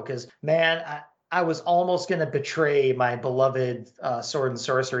show because, man, I was almost going to betray my beloved Sword and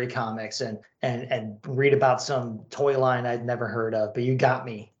Sorcery comics and read about some toy line I'd never heard of. But you got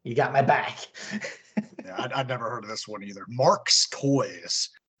me. You got my back. Yeah, I'd never heard of this one either. Mark's Toys.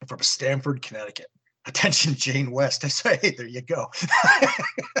 From Stamford, Connecticut. Attention, Jane West. I say, hey, there you go.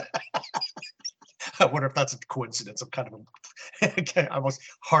 I wonder if that's a coincidence. I'm almost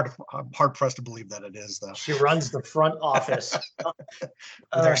hard pressed to believe that it is, though. She runs the front office.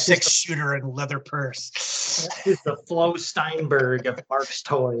 With her 6-shooter and leather purse. She's the Flo Steinberg of Mark's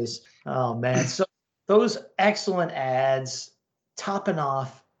Toys. Oh, man. So those excellent ads topping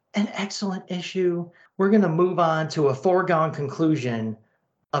off an excellent issue. We're going to move on to a foregone conclusion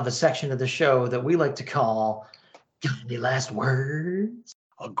of a section of the show that we like to call Got Any Last Words?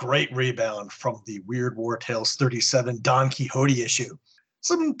 A great rebound from the Weird War Tales 37 Don Quixote issue.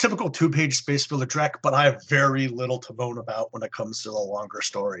 Some typical two-page space filler trek, but I have very little to moan about when it comes to the longer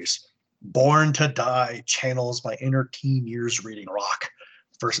stories. Born to Die channels my inner teen years reading rock.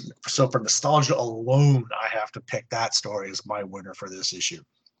 So for nostalgia alone, I have to pick that story as my winner for this issue.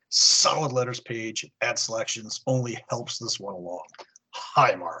 Solid letters page, ad selections only helps this one along.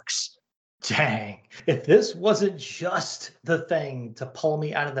 High marks. Dang, if this wasn't just the thing to pull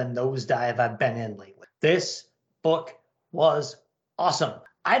me out of the nosedive I've been in lately, this book was awesome.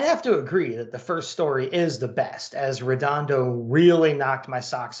 I'd have to agree that the first story is the best, as Redondo really knocked my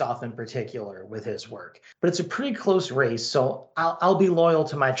socks off in particular with his work. But it's a pretty close race, so I'll be loyal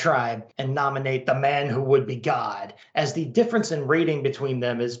to my tribe and nominate The Man Who Would Be God, as the difference in rating between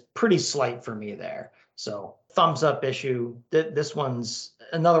them is pretty slight for me there. So thumbs up issue. This one's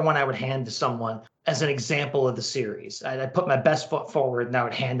another one I would hand to someone as an example of the series. I'd put my best foot forward and I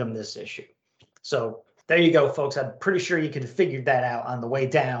would hand them this issue. So there you go, folks. I'm pretty sure you could have figured that out on the way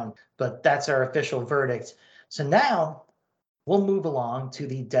down, but that's our official verdict. So now we'll move along to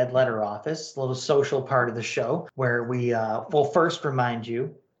the Dead Letter Office, a little social part of the show, where we will first remind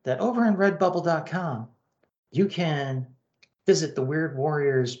you that over on redbubble.com, you can visit the Weird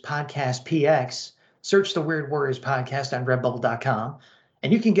Warriors Podcast PX, search the Weird Warriors Podcast on redbubble.com,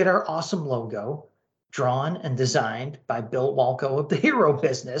 and you can get our awesome logo drawn and designed by Bill Walko of the Hero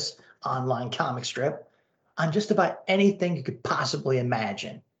Business online comic strip on just about anything you could possibly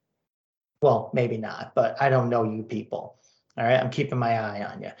imagine. Well, maybe not, but I don't know you people. All right, I'm keeping my eye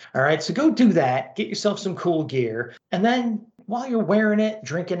on you. All right, so go do that. Get yourself some cool gear. And then while you're wearing it,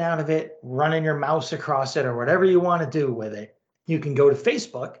 drinking out of it, running your mouse across it, or whatever you want to do with it, you can go to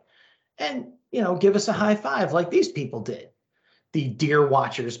Facebook and, give us a high five like these people did. The Deer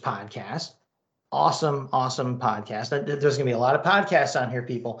Watchers Podcast. Awesome podcast. There's going to be a lot of podcasts on here,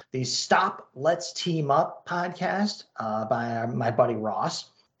 people. The Stop Let's Team Up podcast by my buddy Ross.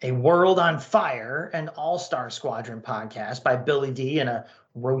 A World on Fire, an All-Star Squadron podcast by Billy D and a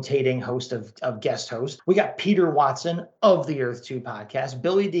rotating host of guest hosts. We got Peter Watson of the Earth 2 podcast,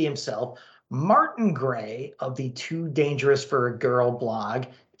 Billy D himself, Martin Gray of the Too Dangerous for a Girl blog.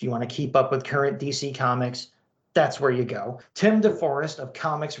 If you want to keep up with current DC comics, that's where you go. Tim DeForest of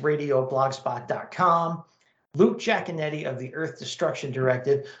comicsradioblogspot.com, Luke Giaconetti of the Earth Destruction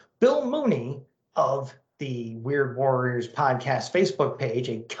Directive, Bill Mooney of the Weird Warriors Podcast Facebook page,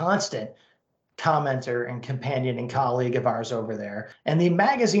 a constant commenter and companion and colleague of ours over there, and the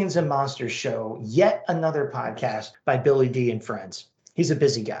Magazines and Monsters Show, yet another podcast by Billy D and friends. He's a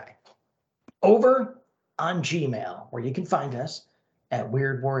busy guy. Over on Gmail, where you can find us at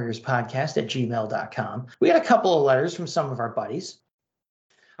weirdwarriorspodcast@gmail.com. We got a couple of letters from some of our buddies.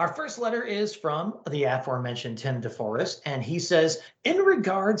 Our first letter is from the aforementioned Tim DeForest, and he says, in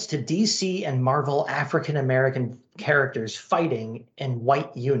regards to DC and Marvel African-American characters fighting in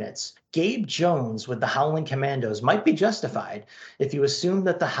white units, Gabe Jones with the Howling Commandos might be justified if you assume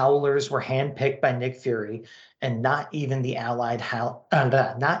that the Howlers were handpicked by Nick Fury and not even the Allied High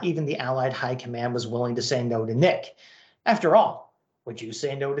Command was willing to say no to Nick. After all, would you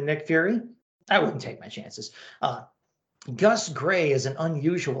say no to Nick Fury? I wouldn't take my chances. Gus Gray is an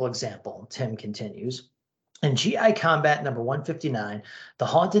unusual example, Tim continues. In GI Combat number 159, the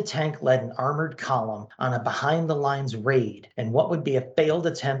Haunted Tank led an armored column on a behind-the-lines raid in what would be a failed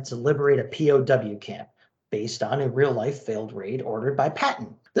attempt to liberate a POW camp, based on a real-life failed raid ordered by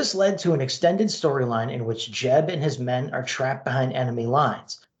Patton. This led to an extended storyline in which Jeb and his men are trapped behind enemy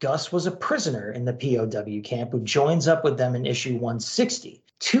lines. Gus was a prisoner in the POW camp who joins up with them in issue 160.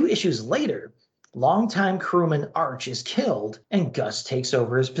 2 issues later, longtime crewman Arch is killed and Gus takes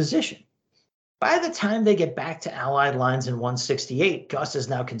over his position. By the time they get back to Allied lines in 168, Gus is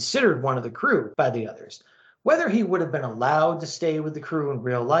now considered one of the crew by the others. Whether he would have been allowed to stay with the crew in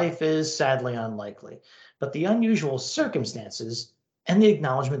real life is sadly unlikely, but the unusual circumstances and the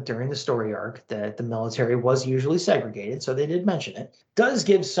acknowledgement during the story arc that the military was usually segregated, so they did mention it, does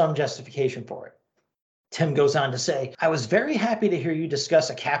give some justification for it. Tim goes on to say, I was very happy to hear you discuss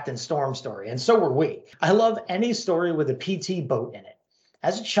a Captain Storm story, and so were we. I love any story with a PT boat in it.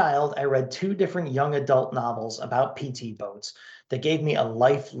 As a child, I read 2 different young adult novels about PT boats that gave me a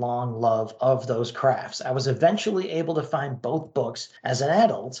lifelong love of those crafts. I was eventually able to find both books as an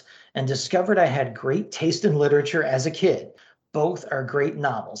adult and discovered I had great taste in literature as a kid. Both are great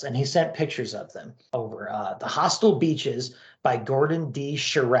novels, and he sent pictures of them over. The Hostile Beaches by Gordon D.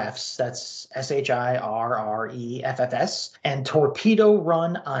 Shirreffs, that's Shirreffs, and Torpedo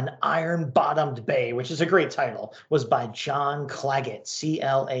Run on Iron Bottomed Bay, which is a great title, was by John Claggett,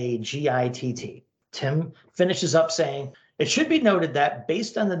 Clagitt. Tim finishes up saying, it should be noted that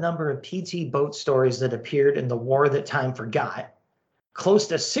based on the number of PT boat stories that appeared in The War That Time Forgot, close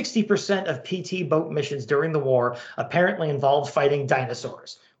to 60% of PT boat missions during the war apparently involved fighting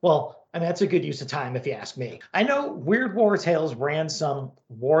dinosaurs. Well, I mean, that's a good use of time if you ask me. I know Weird War Tales ran some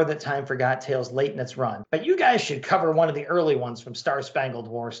War That Time Forgot tales late in its run, but you guys should cover one of the early ones from Star Spangled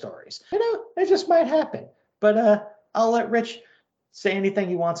War stories. You know, it just might happen. But I'll let Rich say anything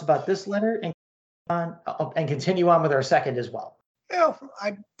he wants about this letter and continue on with our second as well. Yeah,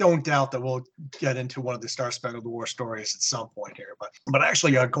 I don't doubt that we'll get into one of the Star Spangled War stories at some point here. But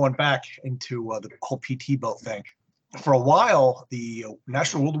actually, going back into the whole PT boat thing, for a while, the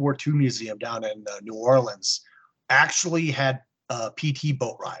National World War II Museum down in New Orleans actually had PT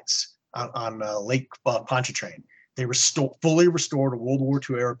boat rides on Lake Pontchartrain. They fully restored a World War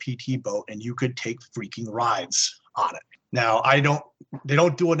II era PT boat, and you could take freaking rides on it. Now, they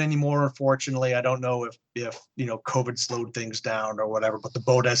don't do it anymore, unfortunately. I don't know if COVID slowed things down or whatever, but the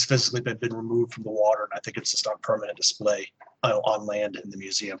boat has physically been removed from the water, and I think it's just on permanent display on land in the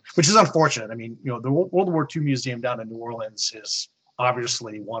museum, which is unfortunate. I mean, the World War II Museum down in New Orleans is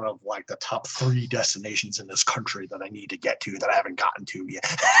obviously one of like the top 3 destinations in this country that I need to get to that I haven't gotten to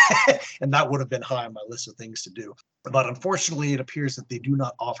yet. And that would have been high on my list of things to do. But unfortunately, it appears that they do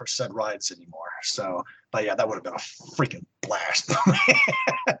not offer said rides anymore. So, but yeah, that would have been a freaking blast.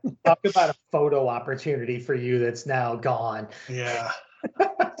 Talk about a photo opportunity for you that's now gone. Yeah.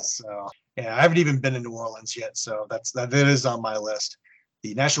 So, yeah, I haven't even been in New Orleans yet. So that is on my list.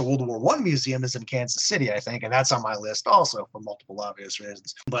 The National World War I Museum is in Kansas City, I think, and that's on my list also for multiple obvious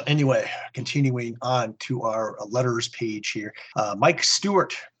reasons. But anyway, continuing on to our letters page here, Mike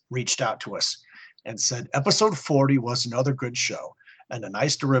Stewart reached out to us and said, episode 40 was another good show and a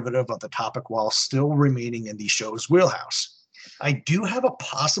nice derivative of the topic while still remaining in the show's wheelhouse. I do have a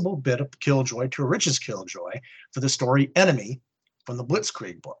possible bit of killjoy to Rich's killjoy for the story Enemy from the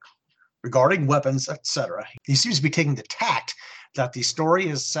Blitzkrieg book. Regarding weapons, etc., he seems to be taking the tact that the story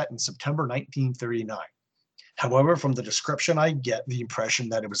is set in September 1939. However, from the description, I get the impression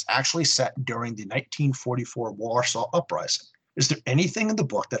that it was actually set during the 1944 Warsaw Uprising. Is there anything in the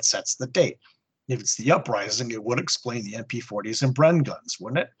book that sets the date? If it's the uprising, it would explain the MP40s and Bren guns,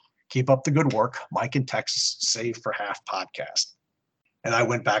 wouldn't it? Keep up the good work. Mike in Texas, Save for Half podcast. And I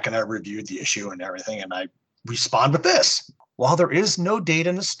went back and I reviewed the issue and everything, and I respond with this. While there is no date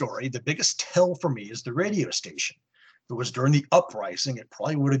in the story, the biggest tell for me is the radio station. If it was during the uprising,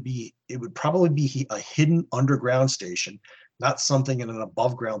 it would probably be a hidden underground station, not something in an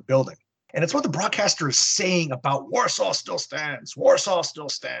above ground building. And it's what the broadcaster is saying about Warsaw still stands,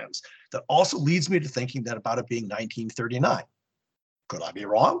 that also leads me to thinking that about it being 1939. Could I be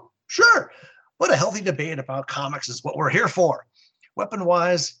wrong? Sure. What a healthy debate about comics is what we're here for.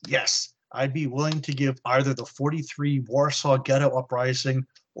 Weapon-wise, yes, I'd be willing to give either the 43 Warsaw Ghetto Uprising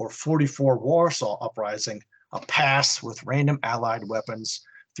or 44 Warsaw Uprising a pass with random allied weapons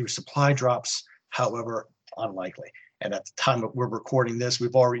through supply drops, however unlikely. And at the time that we're recording this,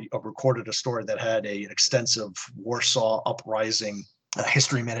 we've already recorded a story that had an extensive Warsaw Uprising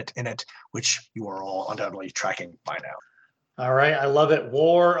history minute in it, which you are all undoubtedly tracking by now. All right, I love it.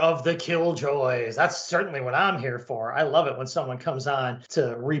 War of the Killjoys. That's certainly what I'm here for. I love it when someone comes on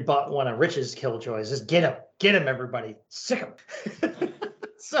to rebut one of Rich's Killjoys. Just get him, everybody. Sick him.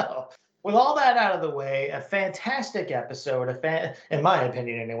 So, with all that out of the way, a fantastic episode, in my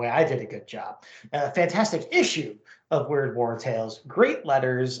opinion anyway, I did a good job. A fantastic issue of Weird War Tales, great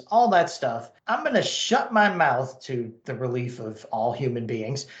letters, all that stuff. I'm going to shut my mouth to the relief of all human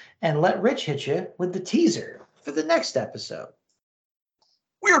beings and let Rich hit you with the teaser for the next episode.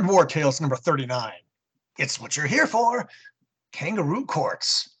 Weird War Tales number 39. It's what you're here for. Kangaroo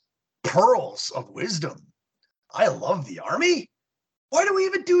courts. Pearls of wisdom. I love the army. Why do we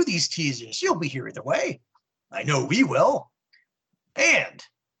even do these teasers? You'll be here either way. I know we will. And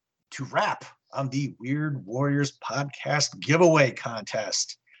to wrap on the Weird Warriors podcast giveaway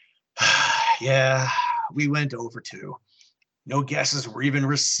contest. Yeah, we went over 2. No guesses were even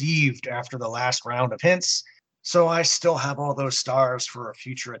received after the last round of hints, so I still have all those stars for a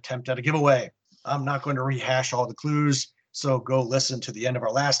future attempt at a giveaway. I'm not going to rehash all the clues, so go listen to the end of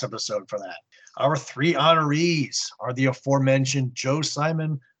our last episode for that. Our 3 honorees are the aforementioned Joe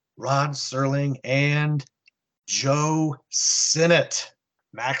Simon, Rod Serling, and Joe Sinnott.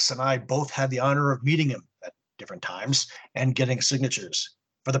 Max and I both had the honor of meeting him at different times and getting signatures.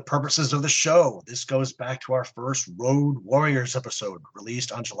 For the purposes of the show, this goes back to our first Road Warriors episode,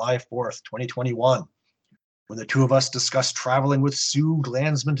 released on July 4th, 2021, when the two of us discussed traveling with Sue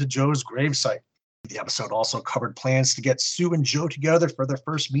Glanzman to Joe's gravesite. The episode also covered plans to get Sue and Joe together for their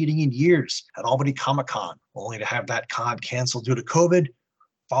first meeting in years at Albany Comic-Con, only to have that con canceled due to COVID,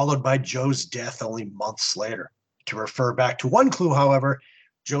 followed by Joe's death only months later. To refer back to one clue, however,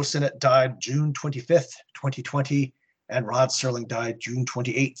 Joe Sinnott died June 25th, 2020, and Rod Serling died June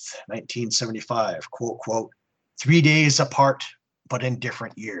 28th, 1975. Quote, quote, 3 days apart, but in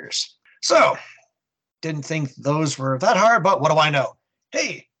different years. So, didn't think those were that hard, but what do I know?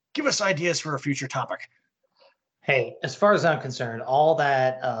 Hey, give us ideas for a future topic. Hey, as far as I'm concerned, all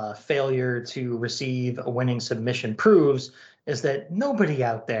that failure to receive a winning submission proves is that nobody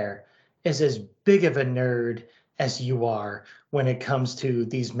out there is as big of a nerd as you are when it comes to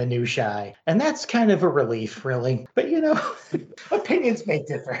these minutiae. And that's kind of a relief, really. But you know, opinions may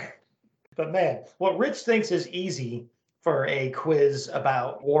differ. But man, what Rich thinks is easy for a quiz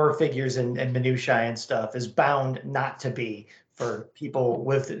about war figures and minutiae and stuff is bound not to be for people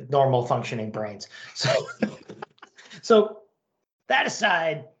with normal functioning brains. So that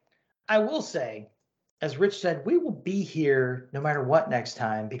aside, I will say, as Rich said, we will be here no matter what next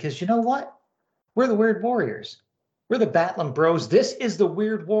time, because you know what? We're the Weird Warriors. We're the Battling Bros. This is the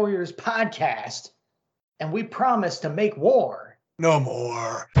Weird Warriors podcast, and we promise to make war No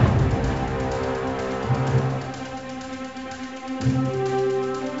more.